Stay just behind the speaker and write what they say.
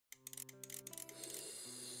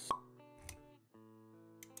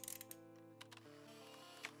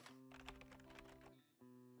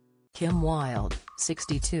Kim Wilde,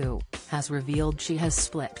 62, has revealed she has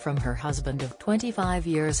split from her husband of 25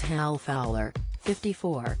 years Hal Fowler,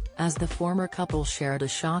 54, as the former couple shared a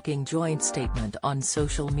shocking joint statement on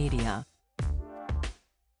social media.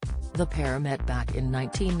 The pair met back in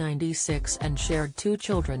 1996 and shared 2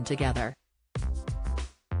 children together.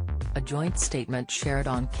 A joint statement shared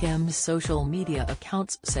on Kim's social media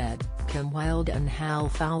accounts said, Kim Wilde and Hal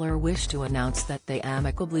Fowler wish to announce that they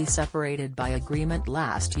amicably separated by agreement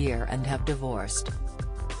last year and have divorced.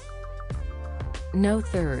 No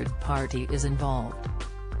third party is involved.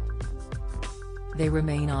 They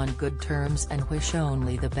remain on good terms and wish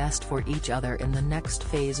only the best for each other in the next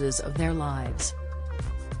phases of their lives.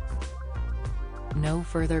 No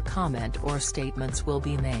further comment or statements will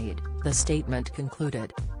be made, the statement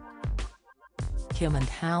concluded. Kim and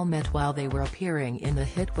Hal met while they were appearing in the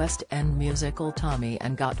hit West End musical Tommy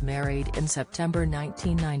and got married in September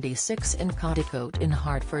 1996 in Codicote in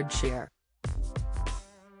Hertfordshire.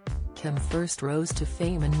 Kim first rose to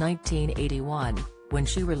fame in 1981, when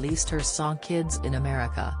she released her song Kids in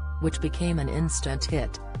America, which became an instant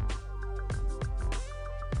hit.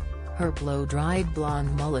 Her blow-dried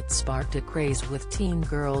blonde mullet sparked a craze with teen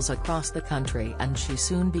girls across the country and she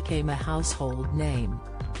soon became a household name.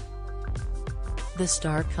 The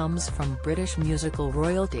star comes from British musical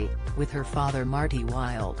royalty, with her father Marty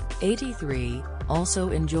Wilde, 83, also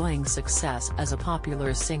enjoying success as a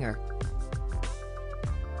popular singer.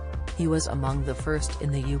 He was among the first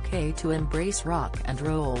in the UK to embrace rock and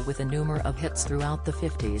roll with a number of hits throughout the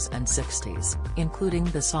 50s and 60s, including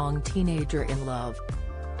the song Teenager in Love.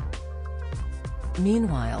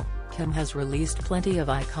 Meanwhile, Kim has released plenty of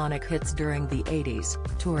iconic hits during the 80s,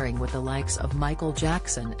 touring with the likes of Michael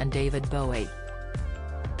Jackson and David Bowie.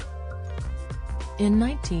 In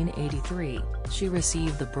 1983, she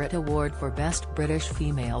received the Brit Award for Best British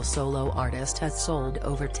Female Solo Artist, has sold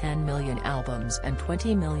over 10 million albums and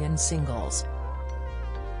 20 million singles.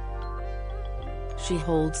 She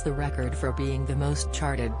holds the record for being the most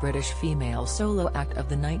charted British female solo act of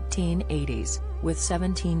the 1980s, with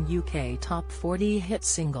 17 UK top 40 hit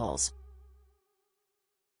singles.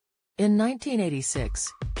 In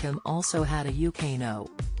 1986, Kim also had a UK No.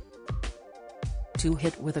 2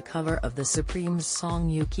 hit with a cover of the Supremes' song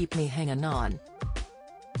You Keep Me Hangin' On.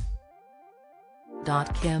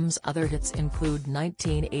 Kim's other hits include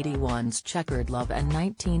 1981's Checkered Love and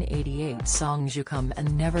 1988's songs You Come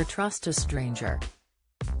and Never Trust a Stranger.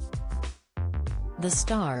 The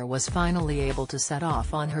star was finally able to set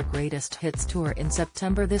off on her Greatest Hits tour in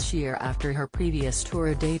September this year after her previous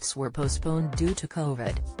tour dates were postponed due to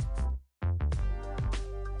COVID.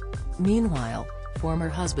 Meanwhile, former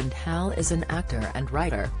husband Hal is an actor and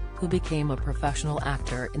writer, who became a professional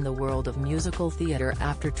actor in the world of musical theatre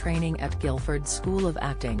after training at Guildford School of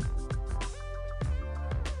Acting.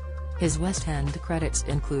 His West End credits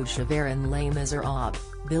include Javert in Les Miserables,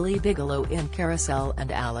 Billy Bigelow in Carousel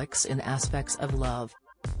and Alex in Aspects of Love.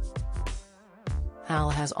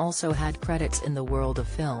 Hal has also had credits in the world of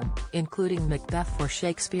film, including Macbeth for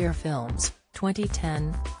Shakespeare Films,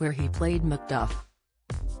 2010, where he played Macduff.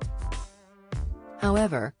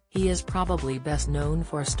 However, he is probably best known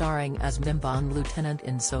for starring as Mimban Lieutenant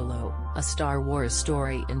in Solo, a Star Wars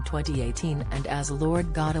story in 2018 and as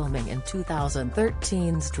Lord Godalming in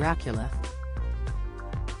 2013's Dracula.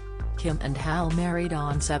 Kim and Hal married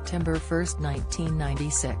on September 1,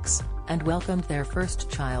 1996, and welcomed their first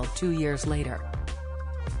child 2 years later.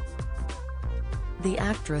 The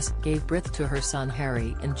actress gave birth to her son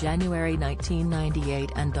Harry in January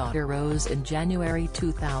 1998 and daughter Rose in January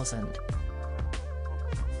 2000.